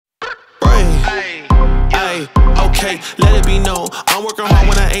Hey, okay, let it be known, I'm working hard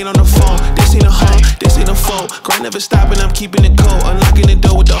when I ain't on the phone. This ain't a home, this ain't a phone. Grind never stopping, I'm keeping it cold. Unlocking the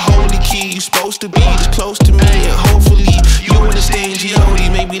door with the holy key. You supposed to be this close to me, and hopefully you understand G.O.D.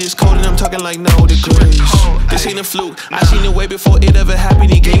 Maybe this cold and I'm talking like no degrees. This ain't a fluke, I seen it way before it ever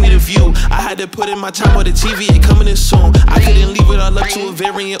happened. He gave me the view. I had to put in my time on the TV, it coming in soon. I couldn't leave it all up to a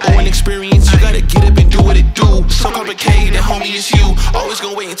variant or an experience. You gotta get up and do what it do. So complicated, homie, it's you. Always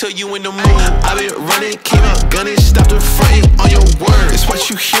gonna wait until you in the mood. I've been running, came out gunning, stopped the frontin' on your word. It's what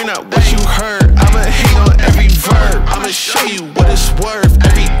you hear, not what you heard. I'ma hate on every verb. I'ma show you what it's worth.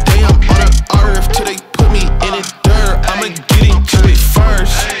 Every day I'm on the earth till they put me in the dirt. I'ma get into it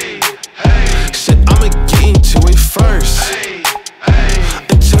first. Said I'ma get into it first.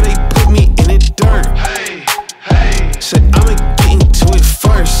 Until they put me in the dirt. Said I'ma get into it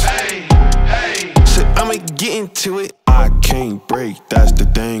first. Said I'ma get into it. I can't break, that's the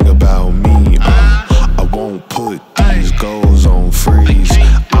thing about me. I won't put these goals on freeze.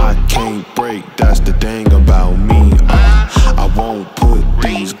 I can't break, that's the thing about me. I won't put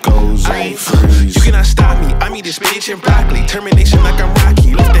these goals on freeze. You cannot stop me, I mean this spinach and broccoli. Termination like I'm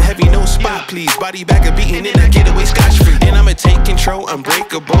Rocky, lift the heavy, no spot please. Body back a beating and I get away scotch-free. And I'ma take control,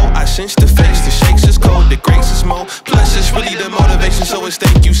 unbreakable. I sense the face, the shakes is cold, the grace is more. Plus it's really the motivation, so it's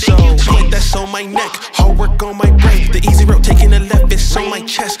thank you so. Point that's on my neck, hard work on my break. The easy road taking the left, it's on my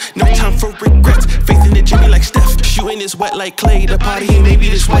chest. No time for regrets, faith in the Jimmy like Steph. Shooting is wet like clay, the party ain't maybe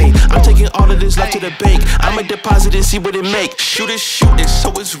this way. I'm taking all of this love to the bank. I'ma deposit and see what it make. Shoot it,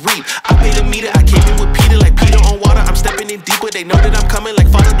 so it's reap. I pay the meter, I came in with Peter like Peter on water. I'm stepping in deeper, they know that I'm coming like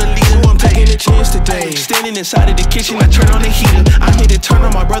follow the leader. I'm taking a chance today. Standing inside of the kitchen, I turn on the heater. I'm here to turn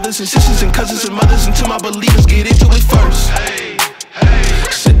on my brothers and sisters and cousins and mothers until my believers get into it first.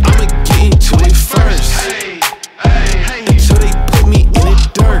 Said I'ma get into it first. Until they put me in the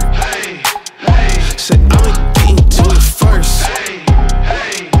dirt. Said I'ma get into it first.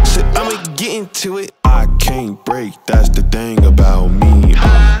 Said I'ma get into it. I can't break, that's the thing about me.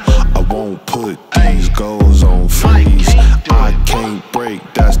 I won't put these goals on freeze. I can't break,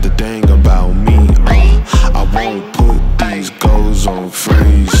 that's the thing about me. I won't put these goals on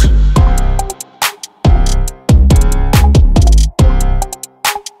freeze.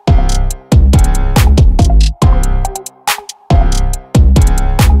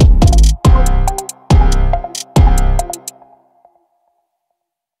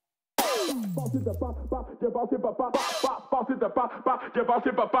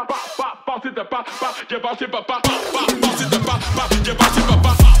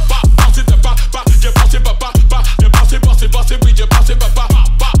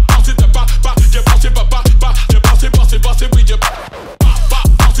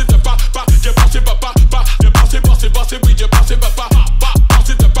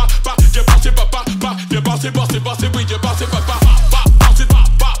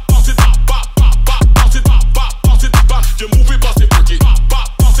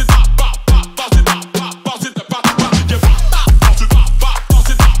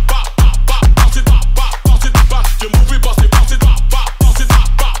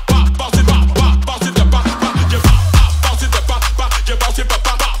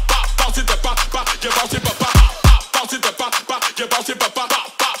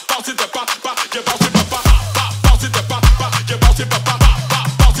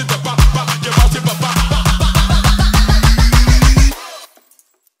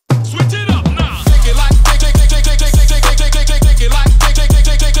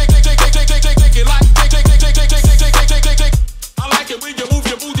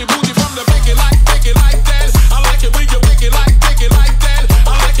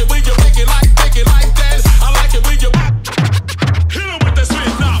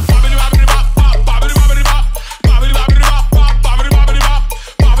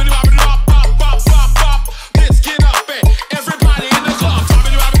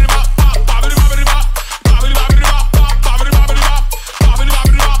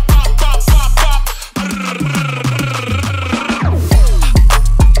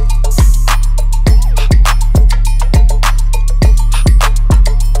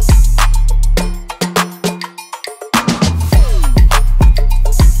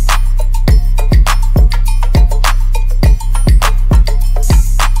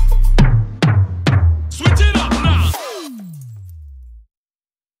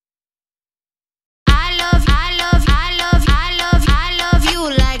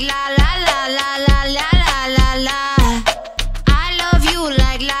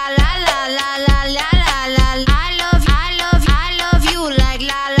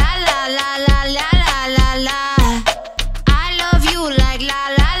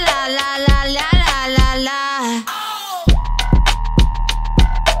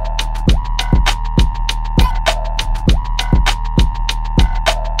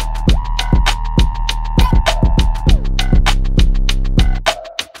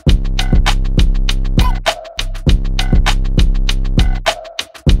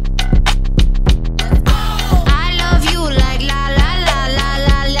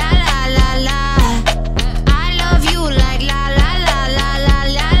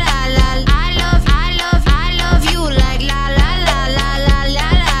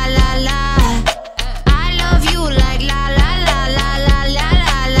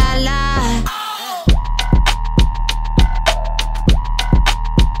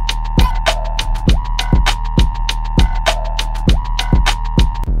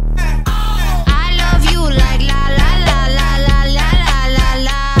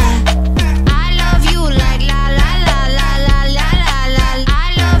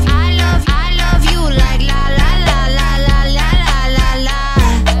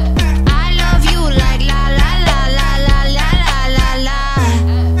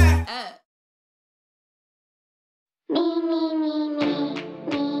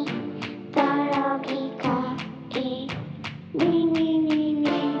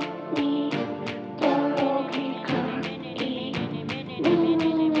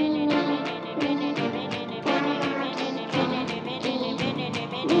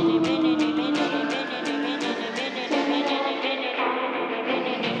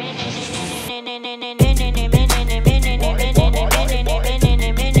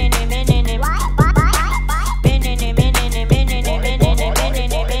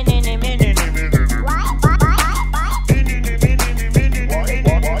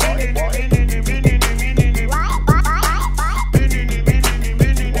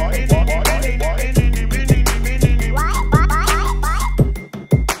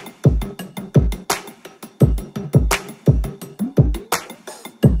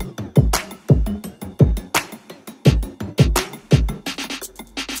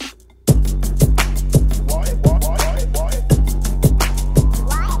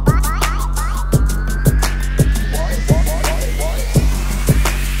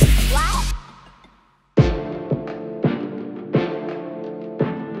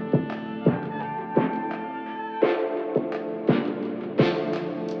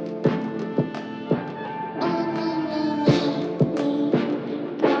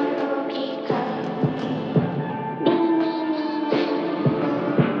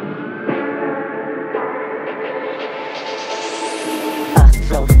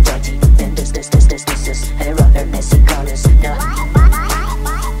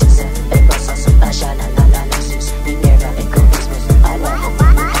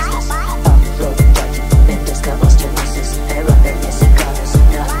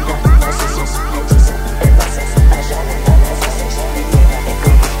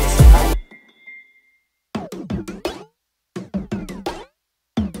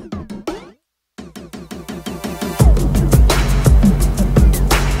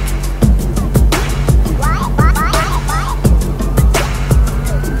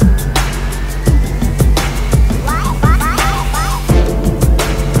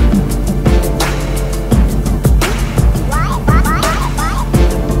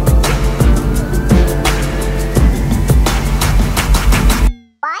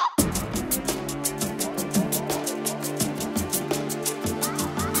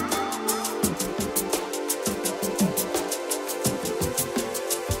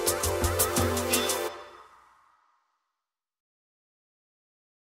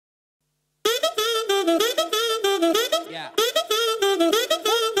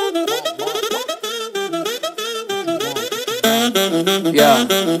 Yeah,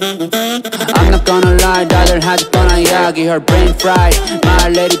 I'm not gonna lie, 다들 하지 뻔한 이야기, her brain fried. My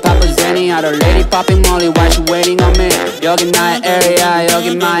lady Papa's any other lady popping molly, why she waiting on me? 여기 나의 area,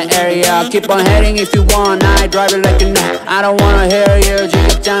 여기 my area. Keep on heading if you want, I drive it like you know. I don't wanna hear you,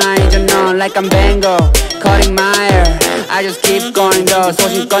 지겹잖아 이제 넌 like I'm Bango, cutting my hair. I just keep going though,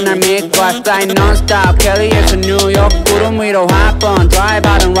 소신껏 날 믿고 I fly non-stop, Kelly에서 뉴욕 구름 위로 hop-on drive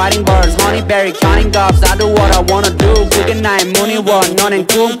out and riding birds, honeyberry counting gobs. I do what I wanna do, 그게 나의 무늬원. 너넨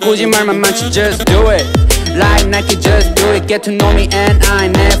꿈꾸지 말만 많지, just do it like Nike, just do it. Get to know me and I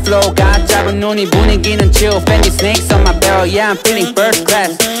내 flow가 짧은 눈이 분위기는 chill. Fendi snakes on my belt, yeah I'm feeling first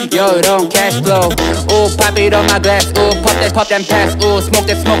class. Yo, don't cash flow. Ooh, pop it on my glass. Ooh, pop that pass. Ooh, smoke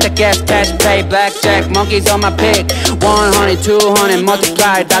that gas. Cash play, blackjack, monkeys on my pick. 100, 200,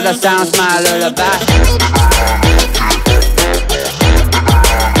 multiply. Dollar sound, smile, lullaby.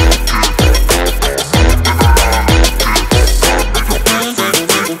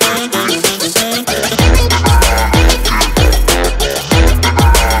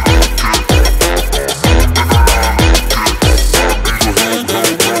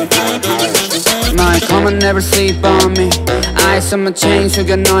 Come on, never sleep on me. Eyes on my chain,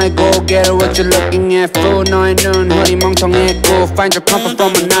 숙여 너의 고개를. What you looking at, fool? 너의 눈 흐리멍텅했고. Find your comfort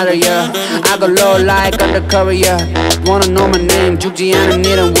from another, yeah. I go low like undercover, yeah. Wanna know my name, 죽지 않은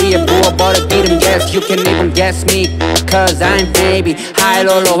일은 위에 부어버려 기름. Guess you can even guess me, cause I'm baby. High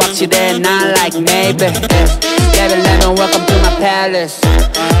low 확실해, not like maybe. Level level, welcome to my palace.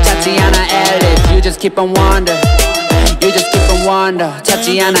 찾지 않아 Alice, you just keep on wonder. You just keep on wonder,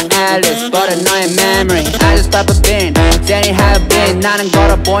 찾지 않아 Alice, but 너의 memory. I just pop a bin, Danny have been. 나는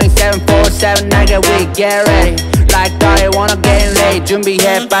걸어 Boeing 747, 날 get weak, get ready. Like I wanna get late,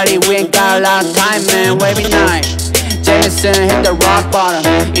 준비해 빨리. We ain't got a lot of time, man, wavy night. Jameson hit the rock bottom.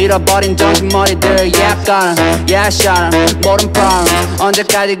 잃어버린 정신머리들, yeah I got 'em, yeah I shot 'em. 모든 problems,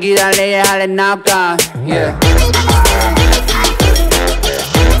 언제까지 기다려야 할래 now gone, yeah.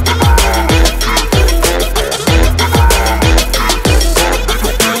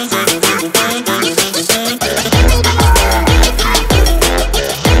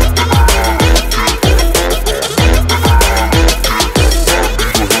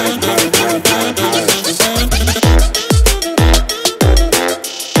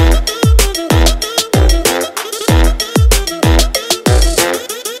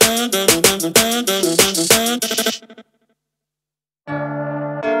 Feel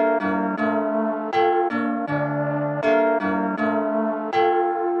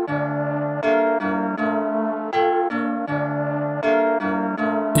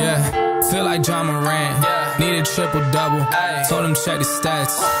like John Moran, need a triple-double. Told him check the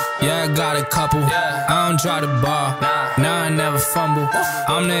stats, yeah, I got a couple. I don't drive the ball, now I never fumble.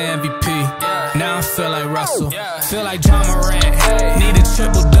 I'm the MVP, now I feel like Russell. Feel like John Moran, need a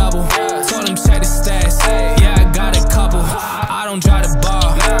triple-double. Told him check the stats, yeah, I got a couple. I don't drive the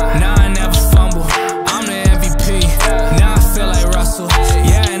ball, now I never fumble. I'm the MVP, now I feel like Russell.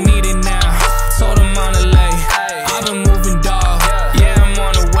 Yeah, I need it now, told him on the lay. I've been moving, dog, yeah, I'm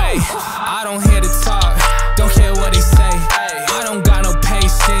on the way. I don't hear the talk, don't care what they say. I don't got no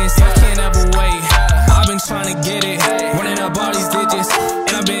patience, I can't ever wait. I've been trying to get it, running up all these digits.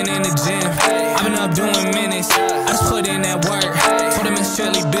 And I've been in the gym, I've been up doing minutes. I just put in that work, told them it's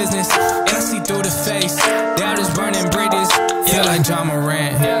strictly business. And I see through the face, they all just burning bridges. Feel like John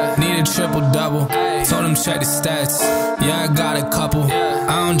Moran, need a triple-double. Told him check the stats, yeah, I got a couple.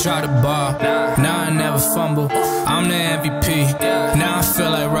 I don't drive the ball, now I never fumble. I'm the MVP, now I feel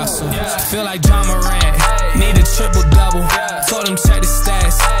like Russell. Feel like John Moran, need a triple-double. Told him check the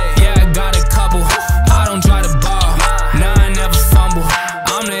stats, yeah, I got a couple. I don't drive the ball, now I never fumble.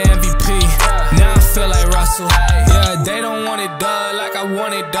 I'm the MVP, now I feel like Russell. Yeah, they don't want it, dog, like I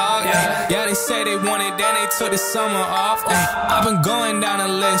want it, dog. Yeah, they say they want it, then they took the summer off. I've been going down the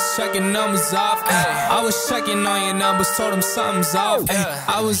list, checking numbers off. I was checking on your numbers, told them something's off.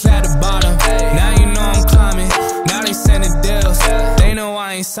 I was at the bottom, now you know I'm climbing. Now they sending deals, they know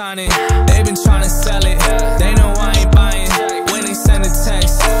I ain't signing. They been trying to sell it, they know I ain't buying. When they send a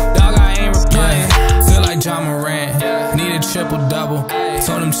text, dog, I ain't replying. Feel like John Moran, need a triple-double.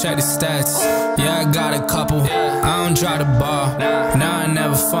 Told him check the stats, yeah, I got a couple. I don't drive the ball, now I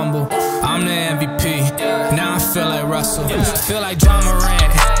never fumble. I'm the MVP, now I feel like Russell. Feel like John Moran,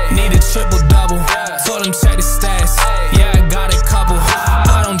 need a triple-double. Told him check the stats, yeah, I got a couple.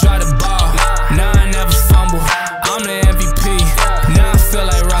 I don't drive the ball, now I never fumble. I'm the MVP, now I feel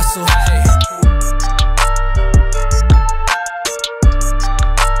like Russell.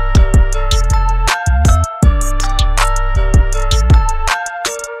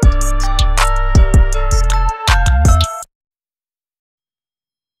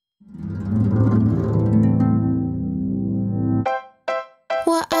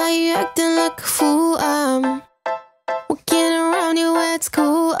 Why are you acting like a fool? I'm walking around you, it's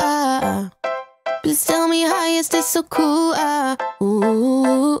cool. Please tell me how you stay so cool.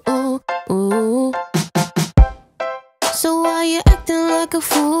 Ooh, ooh, ooh. So why you acting like a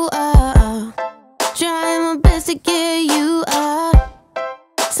fool? Trying my best to get you.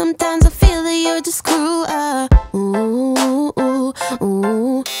 Sometimes I feel that you're just cruel. Ooh, ooh,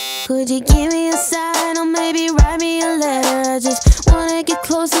 ooh. Could you give me a sign or maybe write me a letter? I just wanna get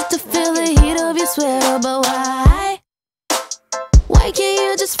closer to feel the heat of your sweater. But why? Why can't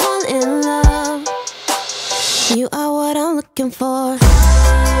you just fall in love? You are what I'm looking for.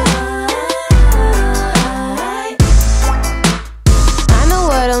 I know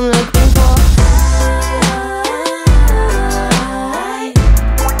what I'm looking for.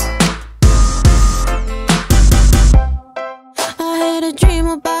 I had a dream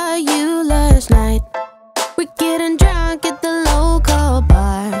about you last night. We're getting drunk at the local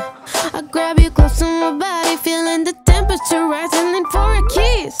bar. I grab you close to my body, feeling the temperature rising, and for a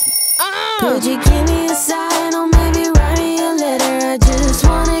kiss. Could you give me a sign or maybe write me a letter? I just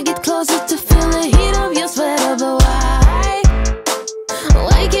wanna get closer to feel the heat of your sweater. But why?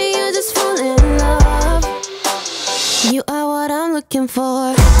 Why can't you just fall in love? You are what I'm looking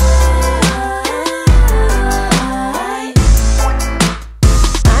for.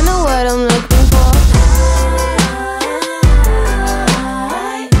 I know what I'm looking for.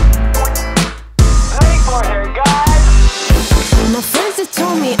 My friends have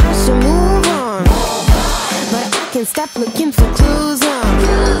told me I should move on, but I can't stop looking for clues. I'm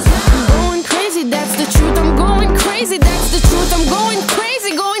going crazy, that's the truth. I'm going crazy, that's the truth. I'm going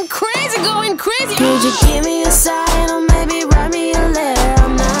crazy, going crazy, going crazy. Could you give me a sign or maybe write me a letter?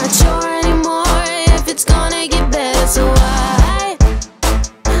 I'm not sure anymore if it's gonna get better. So why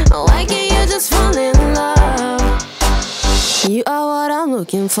can't you just fall in love? You are what I'm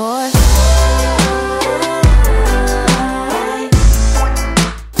looking for.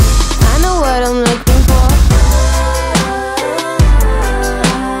 What I'm looking for.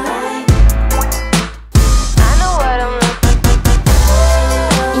 I know what I'm looking for.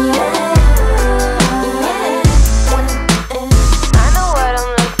 Yeah, yeah. I know what I'm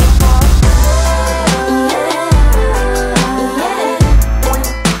looking for. Yeah,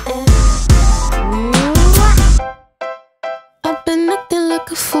 yeah.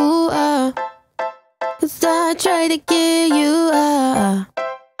 try to get you.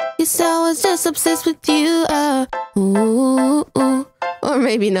 Guess I was just obsessed with you. Ooh, ooh. Or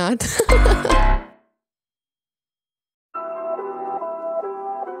maybe not.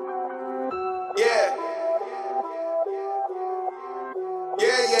 Yeah.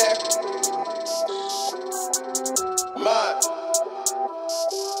 Yeah, yeah. Mud.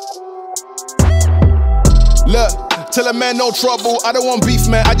 Look, tell a man no trouble. I don't want beef,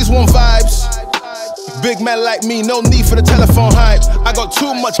 man. I just want vibes. Big man like me, no need for the telephone hype. I got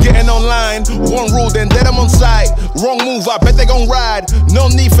too much getting online. One rule, then dead I'm on site. Wrong move, I bet they gon' ride. No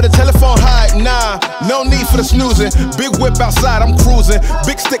need for the telephone hype, nah. No need for the snoozing. Big whip outside, I'm cruising.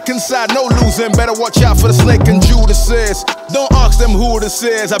 Big stick inside, no losing. Better watch out for the snake and Judas is. Don't ask them who this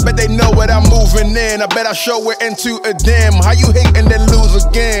is. I bet they know what I'm moving in. I bet I show it into a dim. How you hate and then lose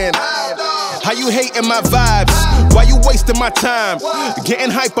again? How you hating my vibes? Why you wasting my time?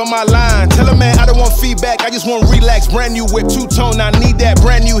 Getting hype on my line. Tell a man I don't want feedback, I just want relax. Brand new whip, two-tone, I need that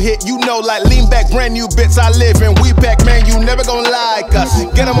brand new hit. You know, like lean back, brand new bits. I live in we pack, man, you never gon' like us.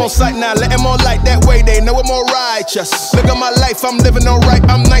 Get them on sight now, let them on light. That way they know I'm more righteous. Look at my life, I'm living alright.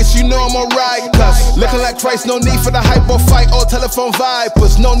 I'm nice, you know I'm alright. Cause looking like Christ, no need for the hype or fight or telephone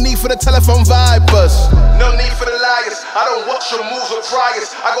vipers. No need for the telephone vipers. No need for the liars. I don't watch your moves or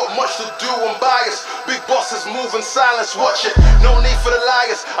priors. I got much to do, I'm biased. Big bosses move in silence, watch it. No need for the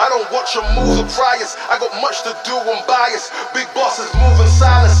liars. I don't watch your moves or priors. I got much to do, I'm biased. Big bosses move in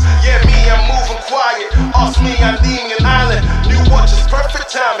silence. Yeah, me, I'm moving quiet. Ask me, I need me an island. New watch is perfect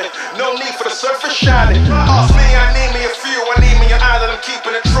timing. No need for the surface shining. Ask me, I need me a few. I need me an island, I'm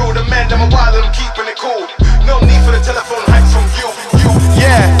keeping it true. The man, I'm a wild, I'm keeping it cool. No need for the telephone hype from you.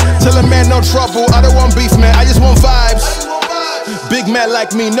 Yeah, tell a man no trouble. I don't want beef, man, I just want vibes. Big man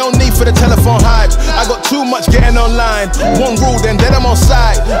like me, no need for the telephone hype. I got too much getting online. One rule, then dead I'm on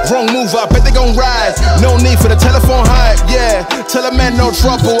side. Wrong move, I bet they gon' ride. No need for the telephone hype, yeah. Tell a man no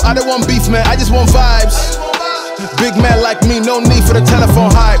trouble. I don't want beef, man, I just want vibes. Big man like me, no need for the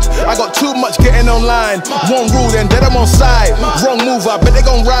telephone hype. I got too much getting online. One rule, then dead I'm on side. Wrong move, I bet they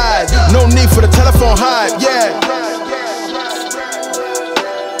gon' ride. No need for the telephone hype, yeah.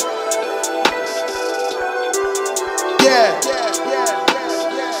 Yeah.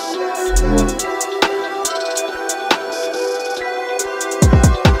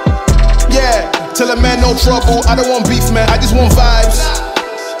 Yeah, tell a man no trouble. I don't want beef, man, I just want vibes.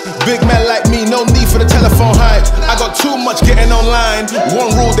 Big man like me, no need for the telephone hype. I got too much getting online.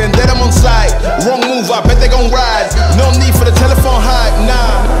 One rule, then dead I'm on side. Wrong move, I bet they gon' ride. No need for the telephone hype,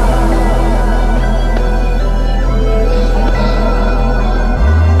 nah.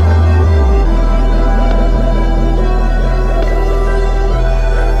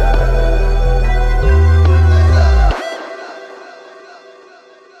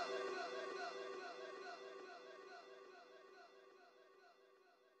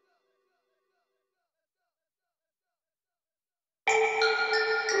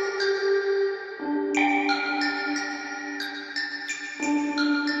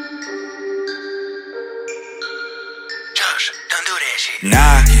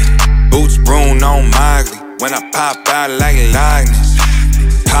 Knocking, boots broom on Mogley. When I pop out like lightness.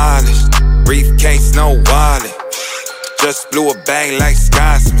 Polished, briefcase, no wallet. Just blew a bag like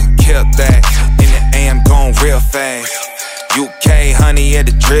Scotsman. Killed that, in the AM going real fast. UK honey at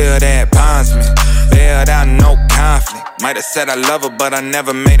the drill, that bondsman. Bailed out, no conflict. Might have said I love her, but I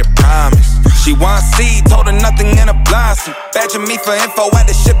never made a promise. She want seed, told her nothing in a blossom. Badging me for info at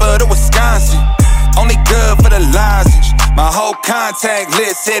the shipper to Wisconsin. Only good for the lozenge. My whole contact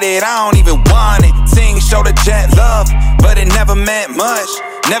list hit it, I don't even want it. Ting showed a jet love, but it never meant much.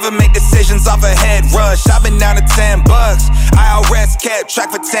 Never make decisions off a head rush. I've been down to 10 bucks. IRS kept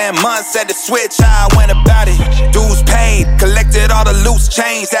track for 10 months. Had to switch how I went about it. Dues paid, collected all the loose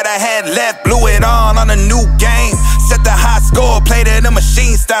change that I had left. Blew it on a new game. Set the high score, played it in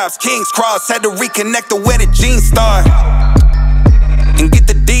machine stops. King's Cross, had to reconnect the where the jeans start. And get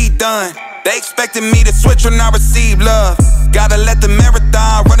the deed done. They expected me to switch when I receive love. Gotta let the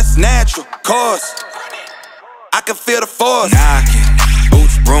marathon run its natural course. I can feel the force. Knocking,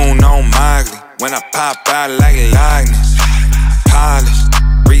 boots broom on Mogley. When I pop out like lightness. Polished,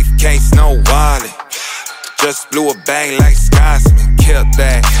 briefcase, no wallet. Just blew a bag like Scotsman. Killed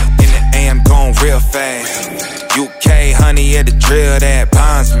that, in the AM going real fast. UK honey at the drill, that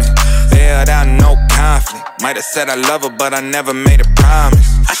bondsman. Bailed out, no conflict. Might have said I love her, but I never made a promise.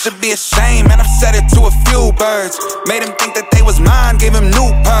 I should be ashamed, man, I've said it to a few birds. Made them think that they was mine, gave them new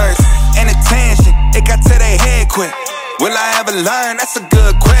purrs. And attention, it got to their head quick. Will I ever learn? That's a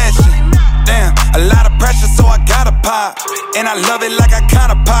good question. Damn, a lot of pressure, so I gotta pop. And I love it like I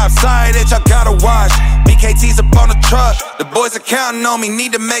kinda pop. Sorry that y'all gotta watch me KT's up on the truck. The boys are counting on me,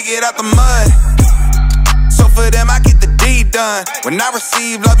 need to make it out the mud. So for them, I get the deed done. When I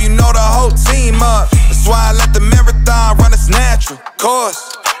receive love, you know the whole team up. That's why I let the marathon run its natural course.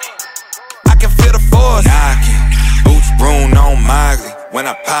 I can feel the force. Knocking, boots broom on Miley. When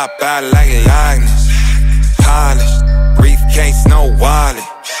I pop out like likeness. Polished, briefcase, no wallet.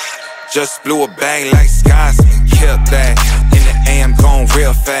 Just blew a bag like Scotsman. Killed that, in the AM going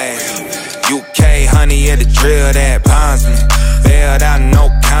real fast. UK, honey, at the drill that bondsman. Bailed out, no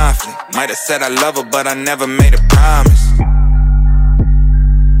conflict. Might have said I love her, but I never made a promise.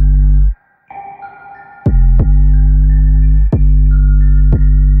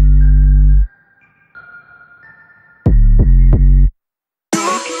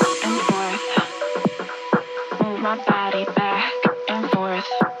 My body back and forth.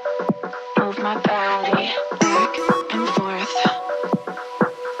 Move my body back and forth.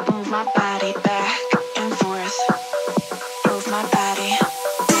 Move my body back and forth. Move my body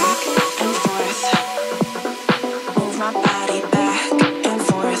back and forth. Move my body back and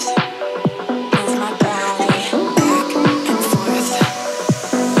forth. Move my body back and forth. Move my body back and forth.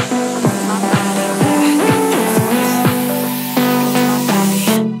 Move my body back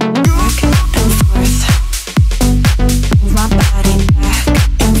and forth. Move my body back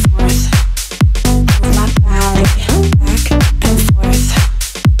and forth. Move my body back and forth.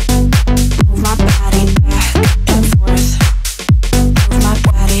 Move my body.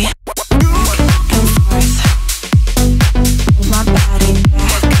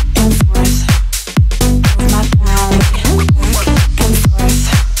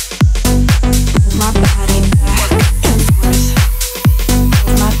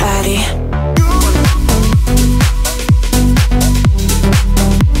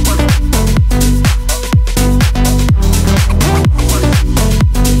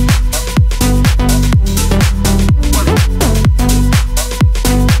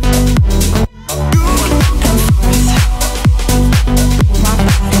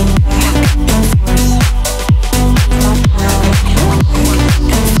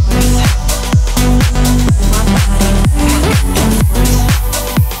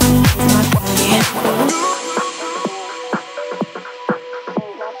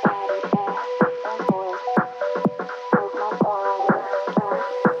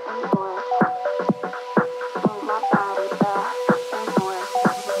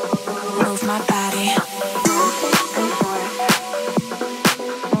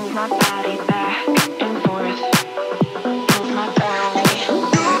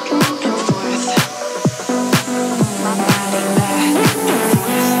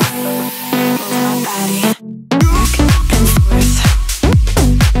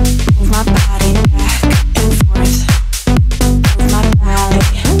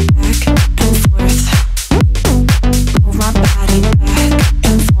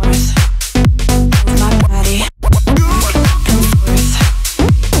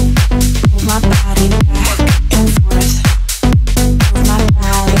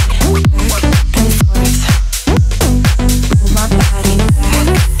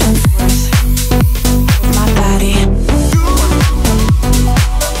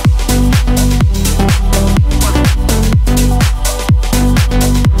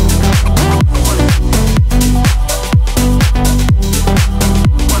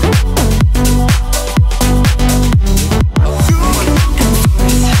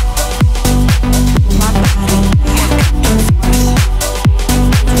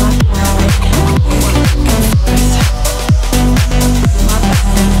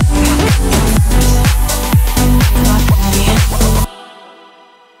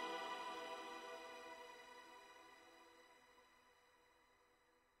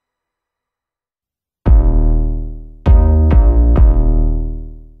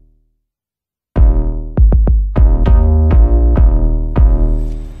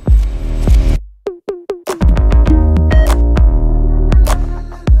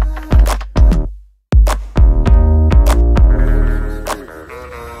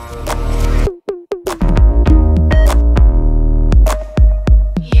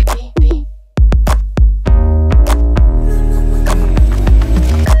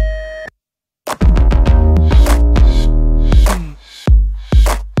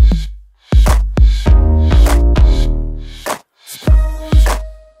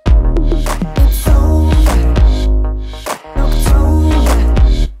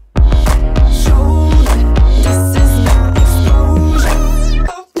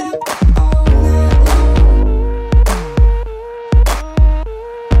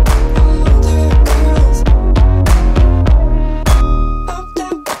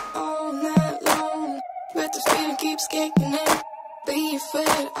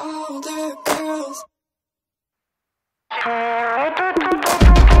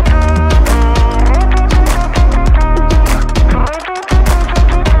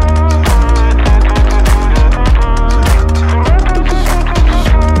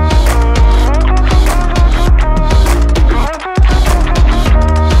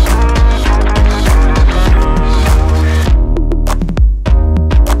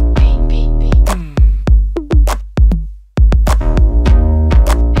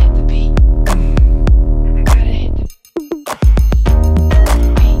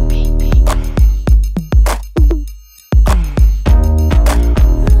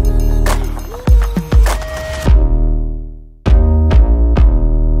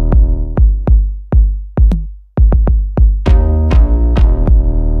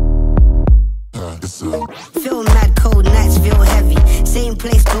 same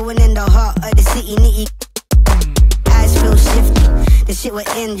place, going in the heart of the city, nitty. Eyes feel shifty. The shit we're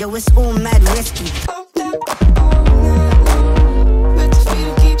in, yo, it's all mad risky.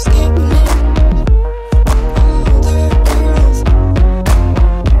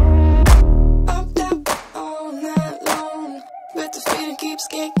 Keeps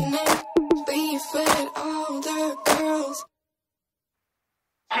kicking in, be fed all the girls.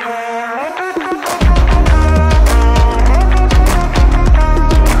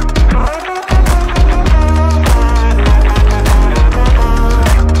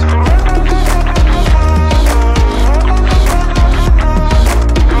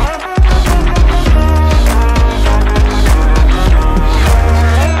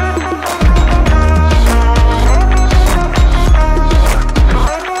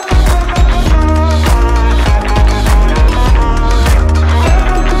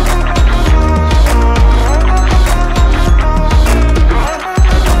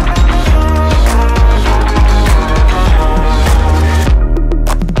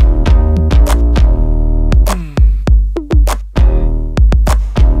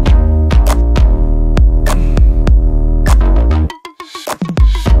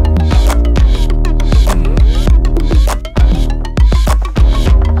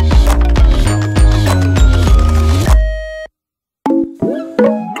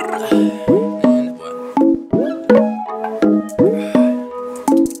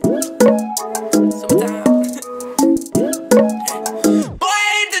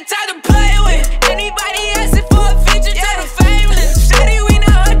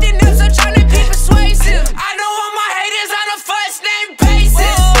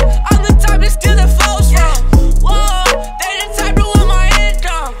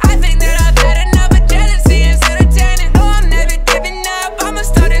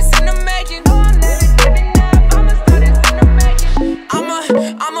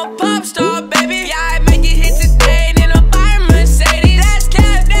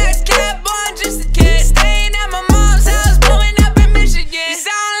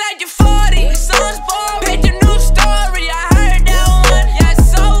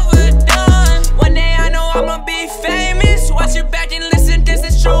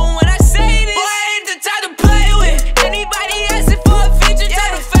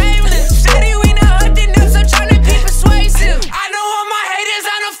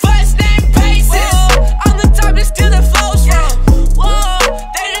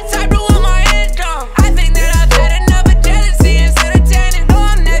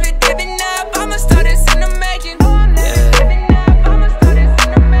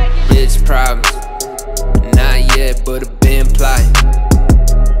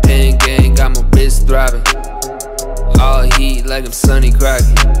 like I'm Sonny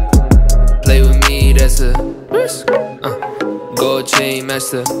Crockett. Play with me, that's a risk. Gold chain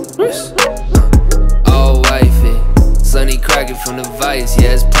master, risk. All wifey, Sonny Crockett from the Vice,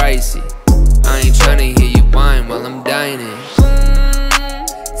 yeah, it's pricey. I ain't tryna hear you whine while I'm dining.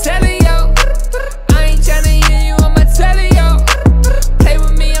 Telly, yo, I ain't tryna hear you on my telly, yo. Play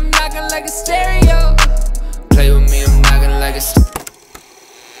with me, I'm knocking like a stereo. Play with me, I'm knocking like a stereo.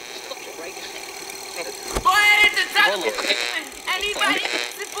 Anybody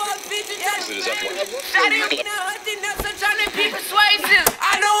for a feature,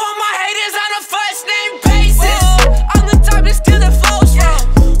 I know all my haters on a first name basis. I'm the type to steal the flows from.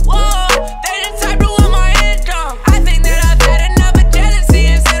 Whoa, they the type to want my income. I think that I've had enough of jealousy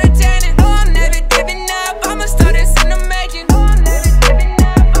and entertaining. No, I'm never giving up. I'ma start this in the making. No, I'm never giving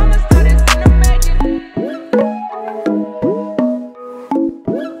up. I'ma start this in the making.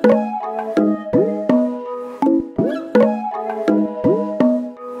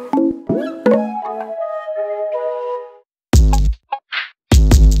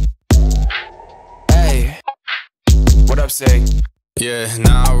 Say, yeah,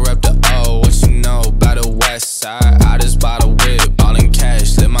 now I rep the O. What you know about the west side? I just bought a whip, all in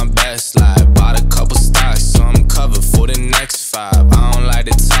cash, live my best life. Bought a couple stocks, so I'm covered for the next 5. I don't like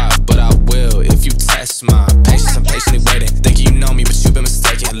the top, but I will if you test my patience. I'm patiently waiting. Think you know me, but you been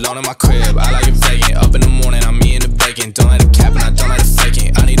mistaken. Alone in my crib, I like it vacant. Up in the morning, I'm eating the bacon. Don't like the cap and I don't like the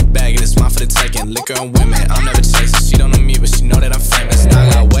faking. I need a bag and it's mine for the taking. Liquor and women, I'm never chasing. She don't know me, but she know that I'm famous. And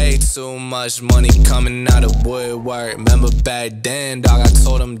I got way too much money coming out of woodwork. Remember back then, dog, I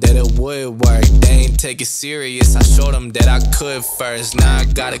told them that it would work. They ain't take it serious, I showed them that I could first. Now I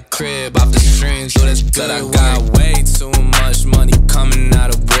got a crib off the streams, so that's good. I got way too much money coming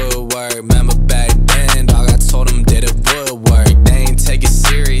out of woodwork. Remember back then, dog, I told them that it would work. They ain't take it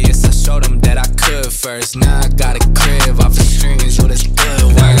serious, I showed them that I could first. Now I got a crib off the streams, so that's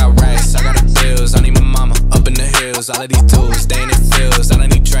good. Now I got racks, I got the bills, I need my mama up in the hills. All of these dudes, they in the fields.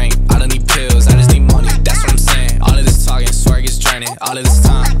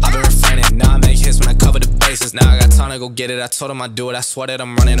 go get it. I told them I'd do it, I swear that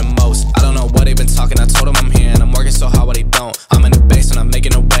I'm running the most. I don't know what they've been talking, I told them I'm here and I'm working so hard, but they don't. I'm in the base and I'm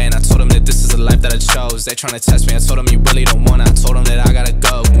making a way, and I told them that this is the life that I chose. They trying to test me, I told them you really don't want it. I told them that I gotta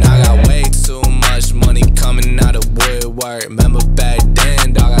go. Now I got way too much money coming out of woodwork. Remember back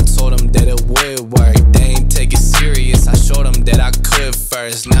then, dog, I told them that it would work. They ain't take it serious, I showed them that I could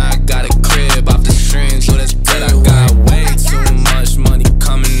first. Now I got a crib off the streams, so that's good. I got way too much money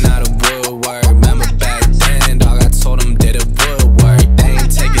coming out of woodwork. Remember back then, dog, I told them that it would work. They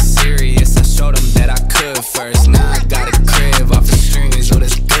ain't take it serious, I showed them that I could first. Now I got a crib off the streams, so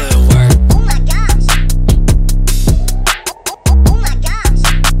that's good work. Oh my gosh. Oh my gosh.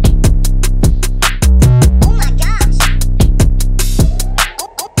 Oh my gosh.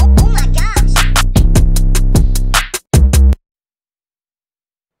 Oh my gosh.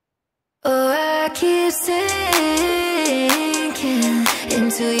 Oh, I keep sinking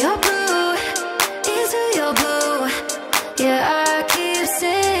into your blue, into your blue. Yeah, I keep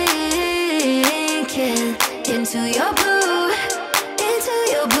sinking into your blue, into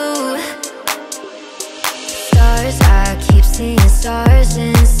your blue. Stars, I keep seeing stars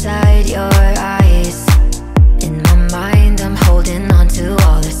inside your eyes. In my mind, I'm holding on to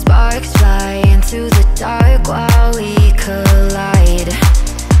all the sparks flying through the dark while we collide.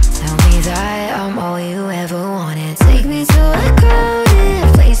 Tell me that I'm all you ever wanted. Take me to a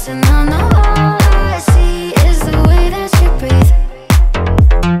crowded place, and I know all I see is the way that you breathe.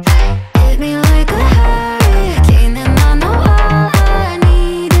 Hit me like a hurricane, and I know all I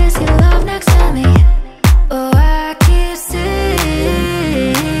need is your love next to me. Oh, I keep sinking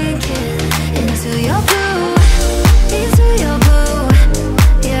into your blue, into your blue.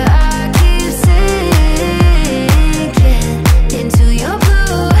 Yeah, I keep sinking into your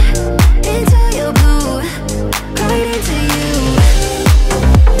blue, into your blue, right into you.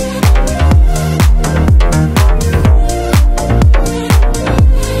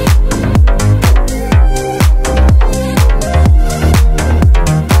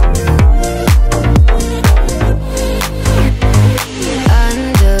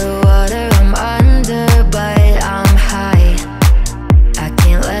 Underwater, I'm under, but I'm high. I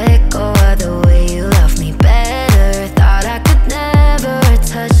can't let go of the way you love me better. Thought I could never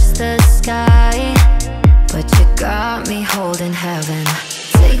touch the sky, but you got me holding heaven.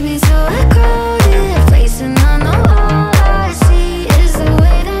 Take me to a crowded place, and I know all I see is the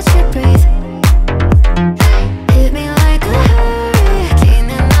way that you breathe. Hit me like a hurricane,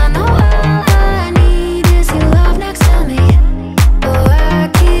 and I know all I need is your love next to me. Oh, I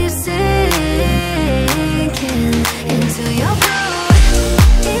keep sinking into your blue,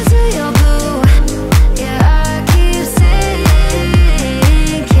 into your blue. Yeah, I keep sinking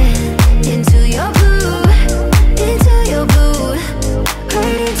into your blue, into your blue,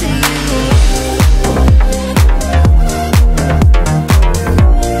 right into you.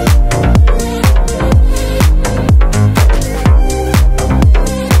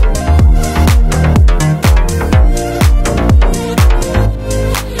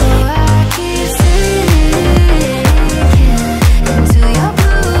 Oh, I keep sinking into your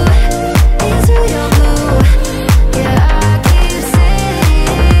blue, into your blue. Yeah, I keep sinking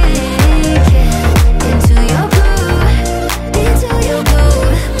into your blue,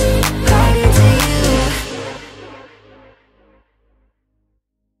 right into you.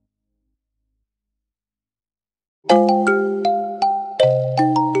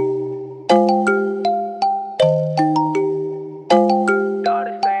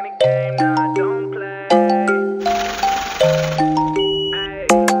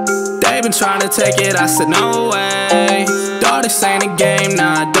 They been trying to take it, I said no way. Dawg, this ain't a game,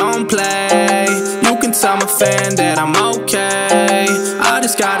 nah, I don't play. You can tell my fan that I'm okay. I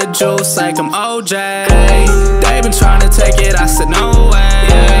just got a juice like I'm OJ. They been trying to take it, I said no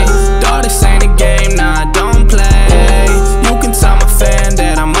way. Dawg, this ain't a game, nah, I don't play. You can tell my fan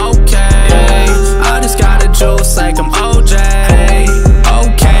that I'm okay. I just got a juice like I'm OJ.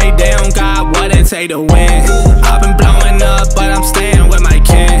 Okay, they don't got what it take to win. I've been blowing up, but I'm staying with my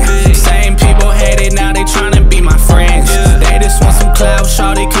kin. Same people hate it, now they tryna be my friends. They just want some clout,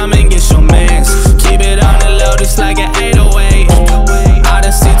 shawty, come and get your mans. Keep it on the low, just like an 808. I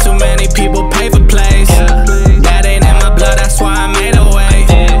done see too many people pay for plays. That ain't in my blood, that's why I made a way.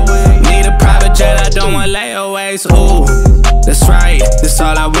 Need a private jet, I don't want layaways. Ooh, that's right, that's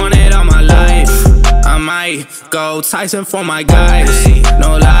all I wanted all my life. I might go Tyson for my guys,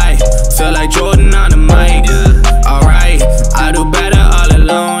 no lie. Feel like Jordan on the mic. Alright, I do better all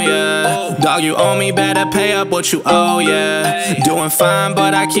alone, yeah. Dog, you owe me, better pay up what you owe, yeah. Doing fine,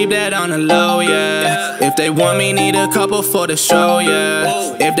 but I keep that on the low, yeah. If they want me, need a couple for the show,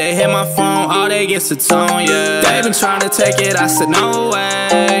 yeah. If they hit my phone, all they get's a tone, yeah. They been trying to take it, I said no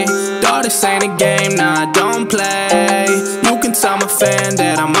way. Dog, this ain't a game, nah, I don't play. You can tell my fan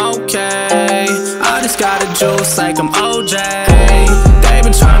that I'm okay. I just got a juice like I'm OJ. They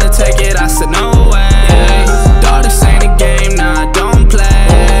been trying to take it, I said no way. Dog, this ain't a game, nah, I don't play.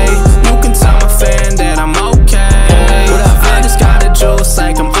 You can tell my fan that I'm okay. I just got a juice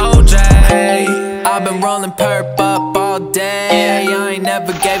like I'm OJ. I've been rolling perp up all day. I ain't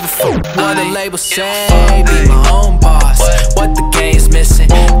never gave a fuck what the label say. Be my own boss, what the game's missing.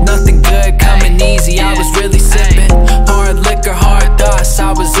 Nothing good coming easy, I was really sipping. Hard liquor, hard thoughts,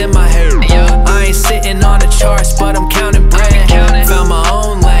 I was in my head. I ain't sitting on the charts, but I'm counting bread. Found my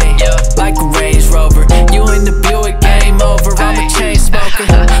own lane, like a Range Rover. You in the Buick, game over, I'm a chain smoker.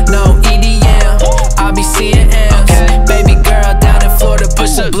 No EDM, I be seeing M's. Baby girl down in Florida,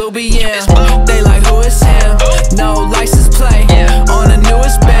 push a blue BM. They like, who is him? No license play, on the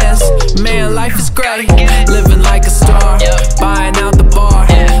newest Benz. Man, life is great, living like a star, buying out the bar.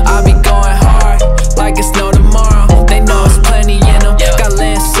 I be going hard, like it's no tomorrow. They know it's plenty in them, got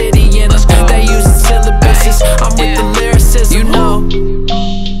Land City in them. They using syllabuses, I'm with the lyricism, you know.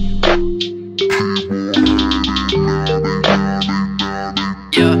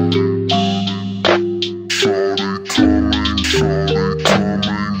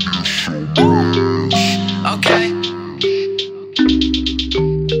 Okay.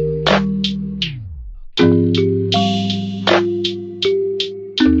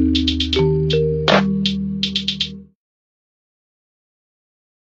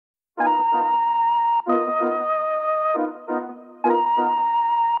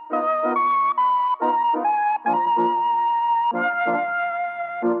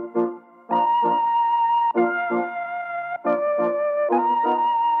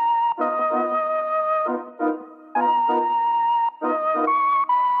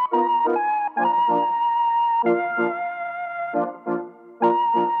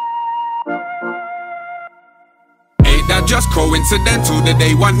 Just coincidental that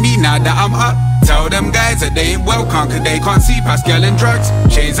they want me now that I'm up. Tell them guys that they ain't welcome, cause they can't see past girl and drugs.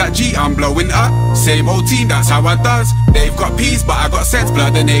 Chains like G, I'm blowing up. Same old team, that's how I does. They've got peace, but I got sense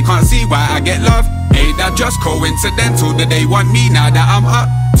blood, and they can't see why I get love. Ain't that just coincidental that they want me now that I'm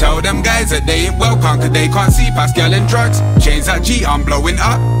up? Tell them guys that they ain't welcome, cause they can't see past girl and drugs. Chains like G, I'm blowing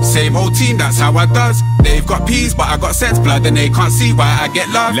up. Same old team, that's how I does. They've got peace, but I got sense blood, and they can't see why I get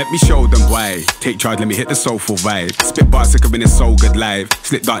love. Let me show them why. Take charge, let me hit the soulful vibe. Spit bars sicker when it's so good live.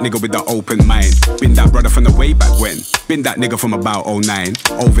 Slip dark nigga with the open mind. Been that brother from the way back when. Been that nigga from about 09.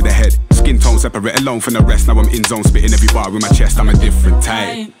 Over the head, skin tone separate alone from the rest. Now I'm in zone, spitting every bar with my chest, I'm a different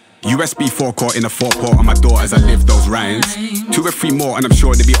type. USB forecourt in a forecourt on my door as I live those rhymes. 2 or 3 more and I'm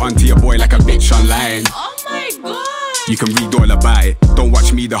sure they be onto your boy like a bitch online. Oh my god. You can read all about it. Don't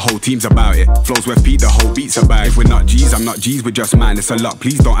watch me, the whole team's about it. Flows worth P, the whole beat's about it. If we're not G's, I'm not G's, we're just man. It's a lot,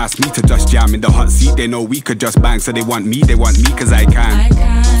 please don't ask me to just jam in the hot seat. They know we could just bang, so they want me cause I can. I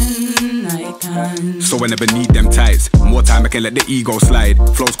can. So whenever need them types, more time I can let the ego slide.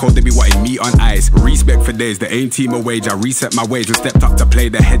 Flows cold, they be wanting me on ice. Respect for days, the aim team a wage. I reset my ways and stepped up to play.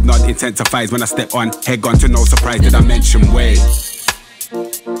 The head nod intensifies when I step on. Head gone to no surprise, did I mention way?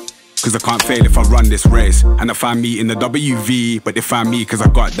 Cause I can't fail if I run this race. And I find me in the WV, but they find me cause I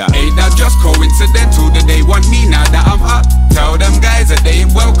got that. Ain't that just coincidental that they want me now that I'm up? Tell them guys that they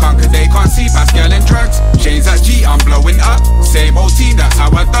ain't welcome, cause they can't see past girl and drugs. Chains like G, I'm blowing up. Same old team, that's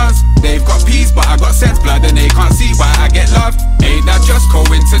how I does. They've got peace, but I got sense blood, and they can't see why I get love. Ain't that just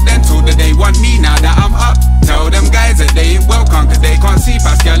coincidental that they want me now that I'm up? Tell them guys that they ain't welcome, cause they can't see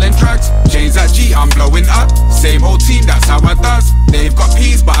past girl and drugs. Chains like G, I'm blowing up. Same old team, that's how I does. They've got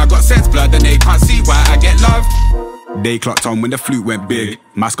peace, but I got sense blood, and they can't see why I get love. They clocked on when the flute went big.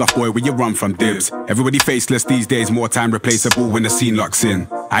 Mask off boy, where you run from dibs. Everybody faceless these days, more time replaceable when the scene locks in.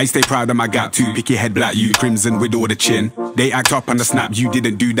 I stay proud of my gap too, pick your head black, you crimson with all the chin. They act up on the snap, you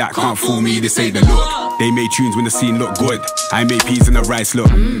didn't do that, can't fool me, this ain't the look. They made tunes when the scene looked good, I made peas and the rice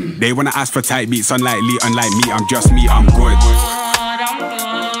look. They wanna ask for tight beats, unlike me, I'm just me, I'm good.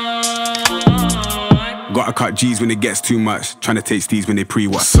 Gotta cut G's when it gets too much, trying to take steez when they pre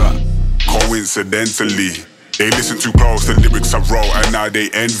what's up. Coincidentally, They listen too close to lyrics I wrote and now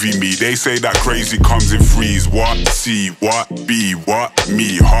they envy me. They say that crazy comes in threes. What? C, what? B, what?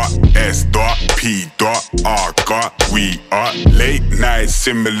 Me, hot. S, dot, P, dot, R, got. We are late nights,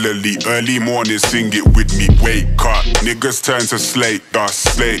 similarly early morning, sing it with me. Wake up, niggas turn to slate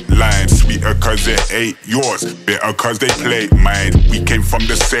dust, slate lime. Sweeter cause it ain't yours, bitter cause they play mine. We came from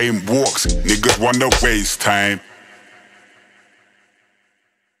the same walks, niggas wanna waste time.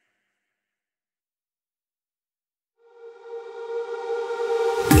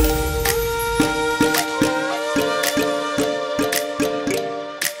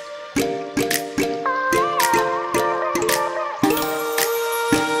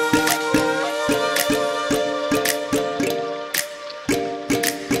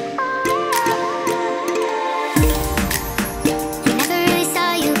 Never really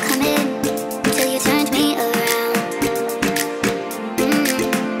saw you coming till you turned me around.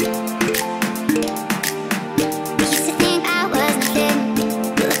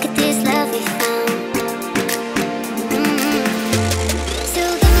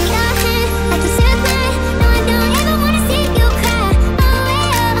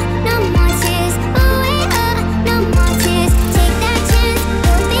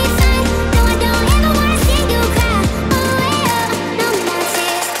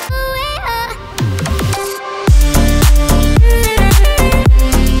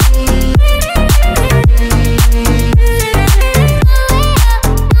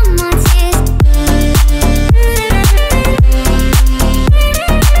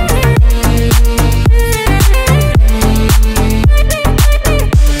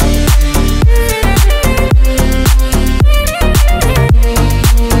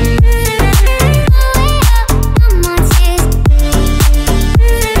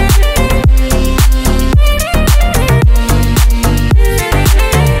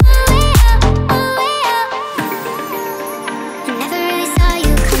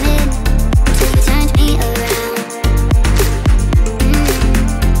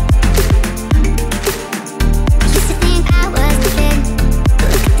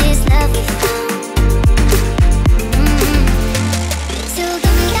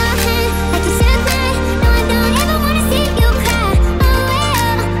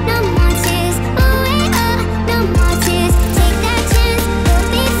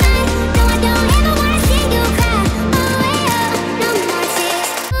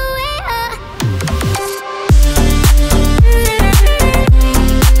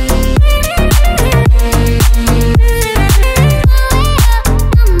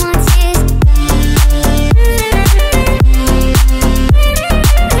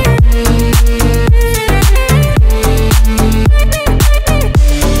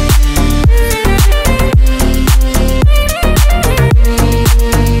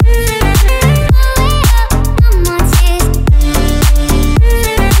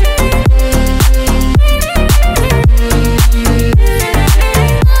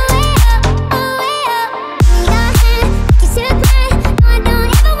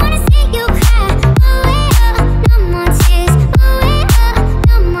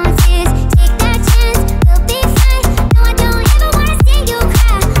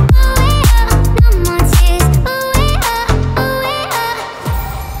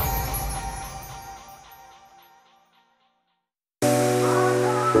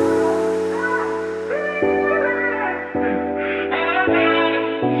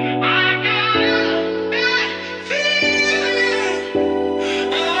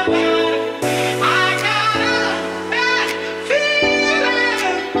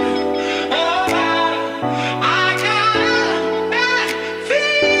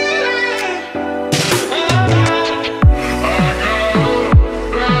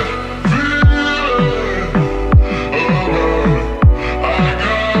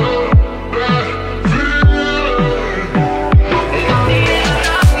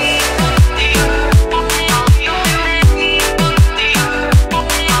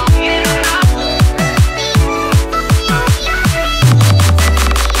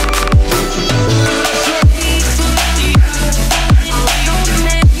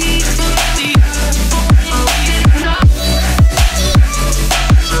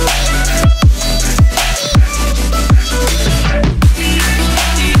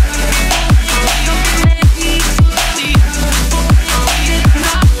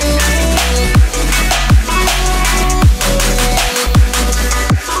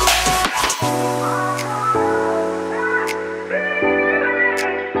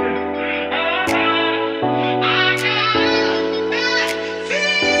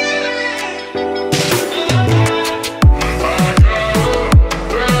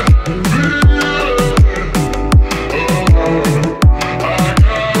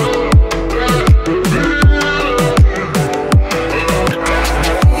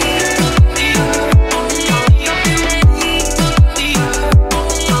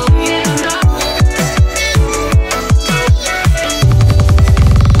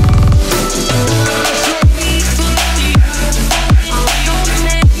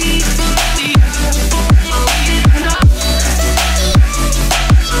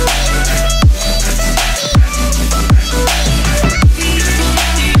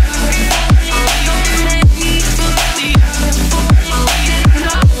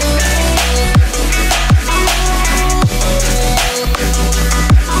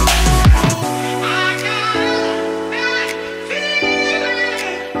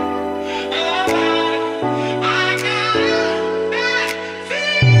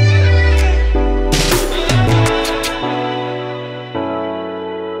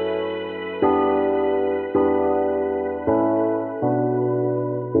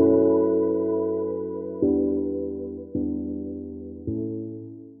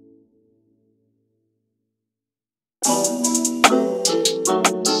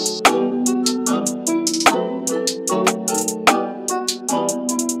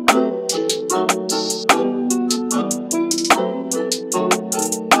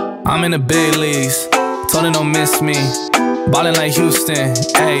 I'm in the big leagues, told her don't miss me. Ballin' like Houston,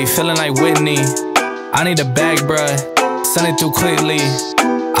 ayy, feeling like Whitney. I need a bag, bruh, send it through quickly.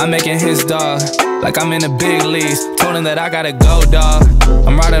 I'm making his dog, like I'm in the big leagues. Told him that I gotta go, dog.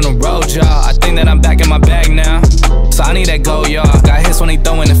 I'm riding the road, y'all. I think that I'm back in my bag now, so I need that go, y'all. Got hits when he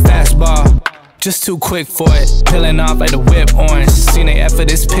throwing the fastball, just too quick for it. Peeling off like the whip orange. Seen the effort,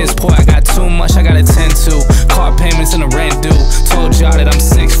 this piss poor. I got too much I gotta tend to. Car payments and the rent due. Told y'all that I'm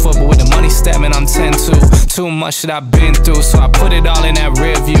 6 foot, but with the money stabbing, I'm 10-2. Too much that I've been through, so I put it all in that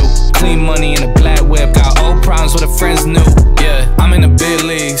rear view. Clean money in a black whip. Got old problems with the friends new. Yeah, I'm in the big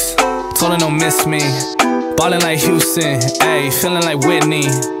leagues. Told her don't miss me. Ballin' like Houston, ayy, feeling like Whitney.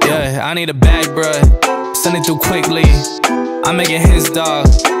 Yeah, I need a bag, bruh, send it through quickly. I'm making his dog,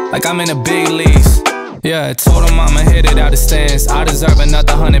 like I'm in the big leagues. Yeah, told him I'ma hit it out the stands. I deserve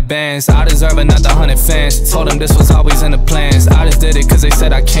another 100 bands, I deserve another 100 fans. Told him this was always in the plans. I just did it cause they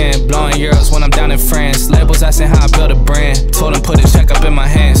said I can. Blowing euros when I'm down in France. Labels asking how I build a brand. Told him put a check up in my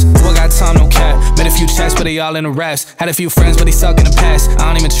hands. Do I got time, no cap. Made a few checks but they all in the raps. Had a few friends but they suck in the past.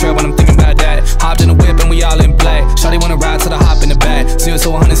 I don't even trip when I'm thinking about that. Hopped in the whip and we all in black. Shawty wanna ride till the hop in the back. 0 to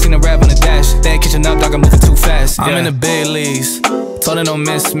 100, seen the rev on the dash. They ain't catching up, dog, I'm moving too fast. I'm in the big leagues, told her don't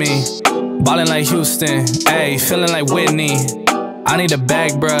miss me. Ballin' like Houston, ayy, feeling like Whitney. I need a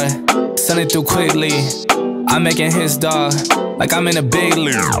bag, bruh, send it through quickly. I'm making his dog, like I'm in a big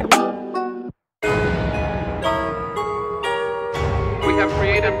league. We have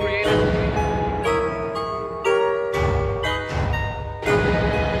created.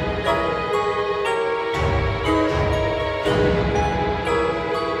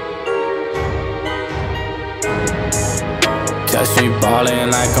 Catch me ballin'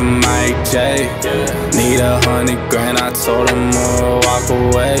 like a Mike J. Need 100 grand, I told him more, walk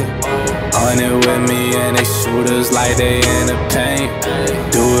away. 100 with me and they shooters like they in the paint.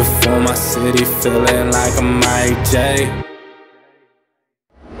 Do it for my city, feeling like a Mike J.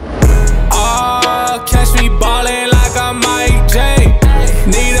 Oh, catch me ballin' like a Mike J.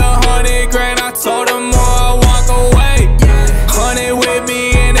 Need 100 grand, I told him more, walk away. 100 with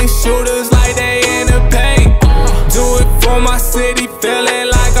me and they shooters like they in the paint. Do it for my city, feeling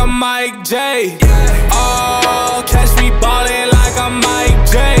like a Mike J. Oh, catch me ballin' like a Mike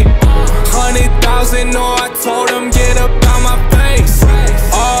J. 100,000, no, I told him get up out my face.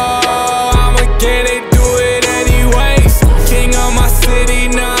 Oh, I'ma get it, do it anyways. King of my city,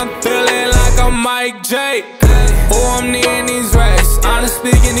 now I'm feeling like a Mike J. Oh, I'm needing these racks, I'm just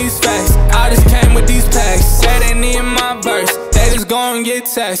speaking these facts. I just came with these packs, said they need my verse. They just gon' get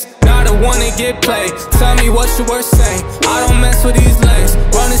text, not the one to get played. Tell me what you were saying, I don't mess with these lanes.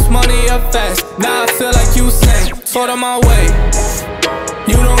 Run this money up fast, now I feel like you sang. Told on my way,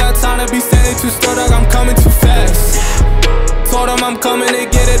 you don't got time to be standing too still, dog, I'm coming too fast. Told them I'm coming to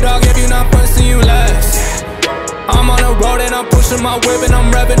get it, dog, if you not first then you last. I'm on the road and I'm pushing my whip and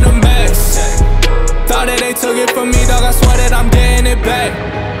I'm revving the max. Thought that they took it from me, dog, I swear that I'm getting it back.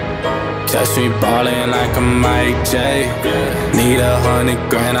 Catch me ballin' like a Mike J. Need 100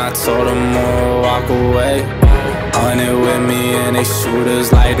 grand, I told him more, walk away. 100 with me and they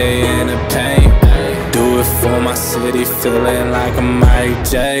shooters like they in the paint. Do it for my city, feeling like a Mike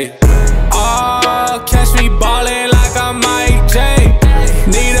J. Oh, catch me ballin' like a Mike J.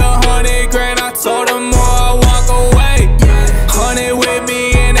 Need 100 grand, I told him more, walk away. 100 with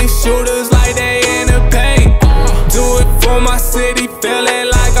me and they shooters like they in the paint. Do it for my city, feeling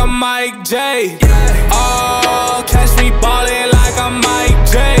like a Mike J. Oh, catch me ballin' like a Mike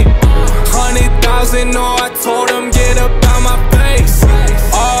J. 100,000, no, I told him get up out my face.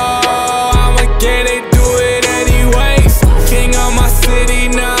 Oh, I'ma get it, do it anyways. King of my city,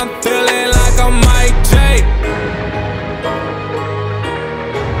 now I'm feeling like a Mike J.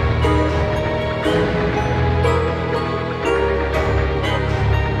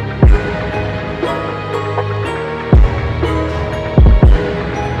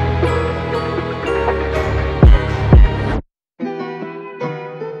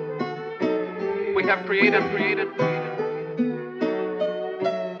 We have created.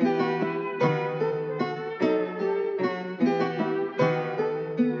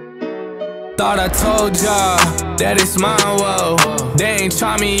 Thought I told y'all that it's mine, whoa. They ain't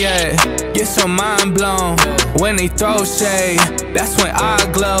try me yet, get your mind blown. When they throw shade, that's when I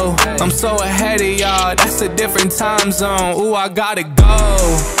glow. I'm so ahead of y'all, that's a different time zone. Ooh, I gotta go.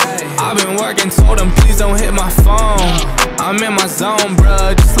 I've been working, told them please don't hit my phone. I'm in my zone,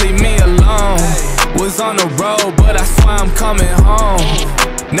 bruh, just leave me alone. Was on the road, but I swear I'm coming home.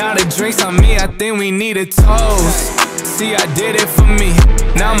 Now the drinks on me, I think we need a toast. See, I did it for me.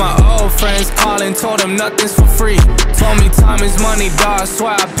 Now my old friends calling, told them nothing's for free. Told me time is money, dog,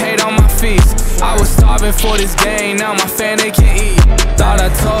 swear I paid all my fees. I was starving for this game, now my family can eat. Thought I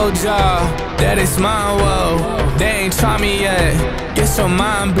told y'all that it's mine, whoa. They ain't try me yet, get your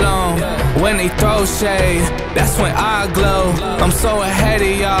mind blown. When they throw shade, that's when I glow. I'm so ahead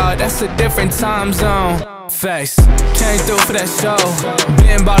of y'all, that's a different time zone. Facts, came through for that show.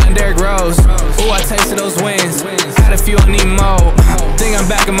 Been ballin' Derrick Rose. Ooh, I tasted those wins. Had a few on Nemo. Think I'm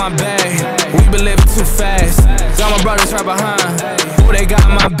back in my bag. We been living too fast. Got my brothers right behind. Ooh, they got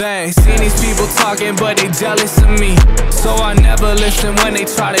my bag. Seen these people talking, but they jealous of me. So I never listen when they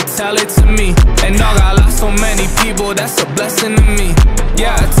try to tell it to me. And dog, I lost so many people, that's a blessing to me.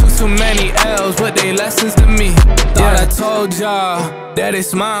 Yeah, I took too many L's, but they lessons to me. Thought I told y'all that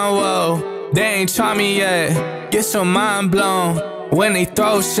it's mine, whoa. They ain't try me yet, get your mind blown. When they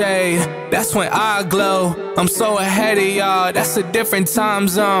throw shade, that's when I glow. I'm so ahead of y'all, that's a different time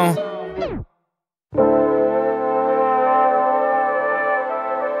zone.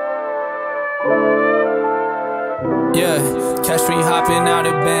 Yeah, catch me hopping out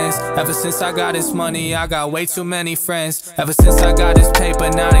of Benz. Ever since I got this money, I got way too many friends. Ever since I got this paper,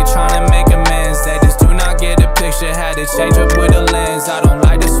 now they tryna make amends. They just do not get the picture, had to change up with a lens. I don't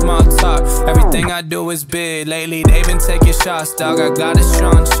like the small talk, everything I do is big. Lately they been taking shots, dog, I got a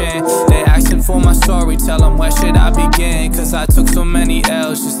strong chin. They asking for my story, tell them where should I begin. Cause I took so many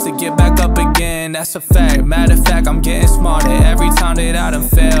L's just to get back up again. That's a fact, matter of fact, I'm getting smarter every time that I done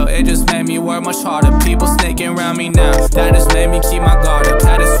fail. It just made me work much harder, people snaking around me now. That just made me keep my guard up.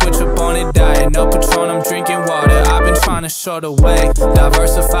 Had to switch up on a diet. No Patron, I'm drinking water. I've been trying to show the way,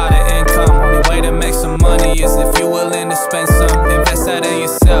 diversify the income. Only way to make some money is if you willing to spend some. Invest that in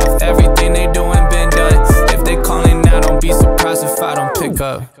yourself. Everything they doing been done. If they calling now, don't be surprised if I don't pick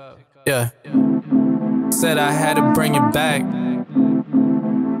up. Yeah. Said I had to bring it back.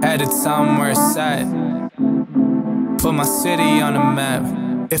 Had to tell them where it's at. Put my city on the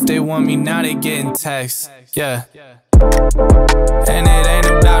map. If they want me now, they getting texts. Yeah. And it ain't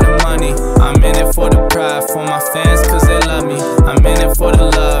about the money. I'm in it for the pride, for my fans cause they love me. I'm in it for the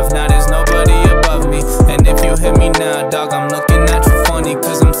love, now there's nobody above me. And if you hit me now, dog, I'm looking at you funny.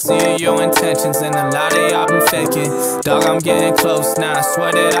 Cause I'm seeing your intentions and a lot of y'all been faking. Dog, I'm getting close now, I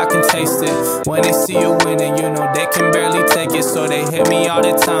swear that I can taste it. When they see you winning, you know they can barely take it. So they hit me all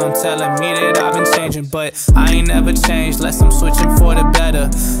the time, telling me that I've been changing. But I ain't never changed, less I'm switching for the better.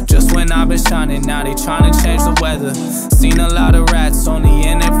 Just when I've been shining, now they trying to change the weather. Seen a lot of rats, only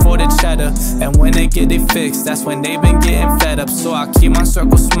in it for the cheddar. And when they get it fixed, that's when they been getting fed up. So I keep my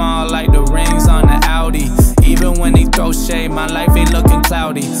circle small like the rings on the Audi. Even when they throw shade, my life ain't looking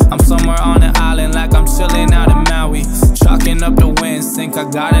cloudy. I'm somewhere on an island like I'm chilling out in Maui. Chalking up the wins, think I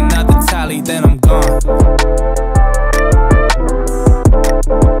got another tally, then I'm gone.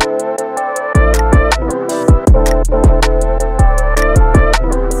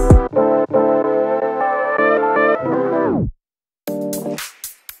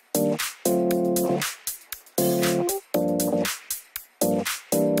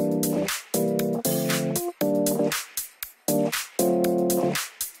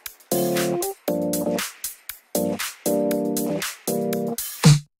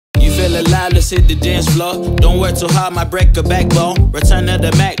 Let's hit the dance floor. Don't work too hard, might break a backbone. Return of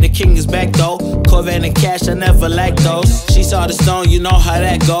the Mac, the king is back though. Corvette and cash, I never lack those. She saw the stone, you know how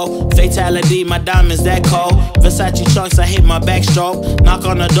that go. Fatality, my diamonds that cold. Versace trunks, I hit my backstroke. Knock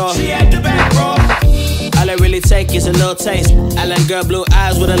on the door, she at the back, bro. All I really take is a little taste. Island girl, blue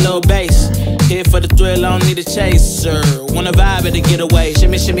eyes with a little bass. Here for the thrill, I don't need a chaser. Wanna vibe it to get away.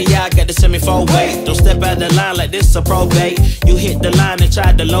 Shimmy, shimmy, yeah, I got the semi-fold weight. Don't step out the line like this a probate. You hit the line and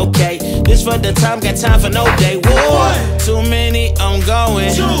try to locate. This for the time, got time for no day. One, too many, I'm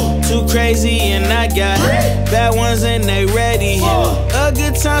going. Too crazy and I got bad ones and they ready. A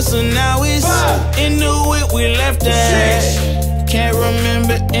good time, so now it's into it, we left that. Can't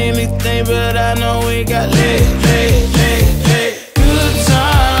remember anything, but I know we got lit. Good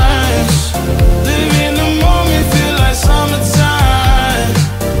times, live in the moment, feel like summertime.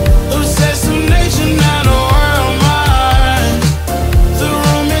 Obsessed with nature, not a world mine. The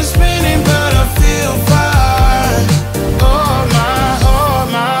room is spinning, but I feel fine. Oh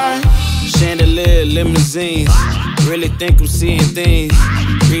my. Chandelier, limousines. Really think I'm seeing things.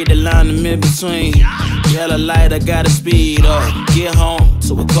 Read the line in mid-between. Yellow light, I gotta speed up. Get home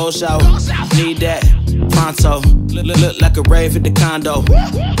to a cold shower. Need that pronto. Look like a rave at the condo.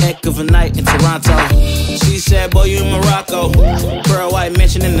 Heck of a night in Toronto. She said, boy, you in Morocco. Pearl white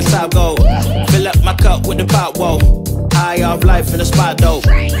mention in the top gold. Fill up my cup with the pop, whoa. IR, off life in the spot though.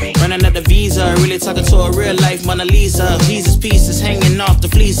 Running at the visa, really talking to a real life Mona Lisa. Jesus pieces hanging off the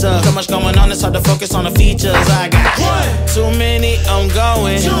fleecer. So much going on, it's hard to focus on the features. I got too many, I'm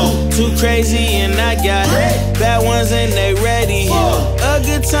going too crazy, and I got bad ones and they ready. A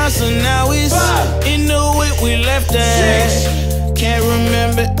good time, so now it's in the way we left at. Can't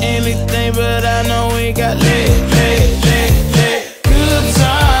remember anything, but I know we got lit.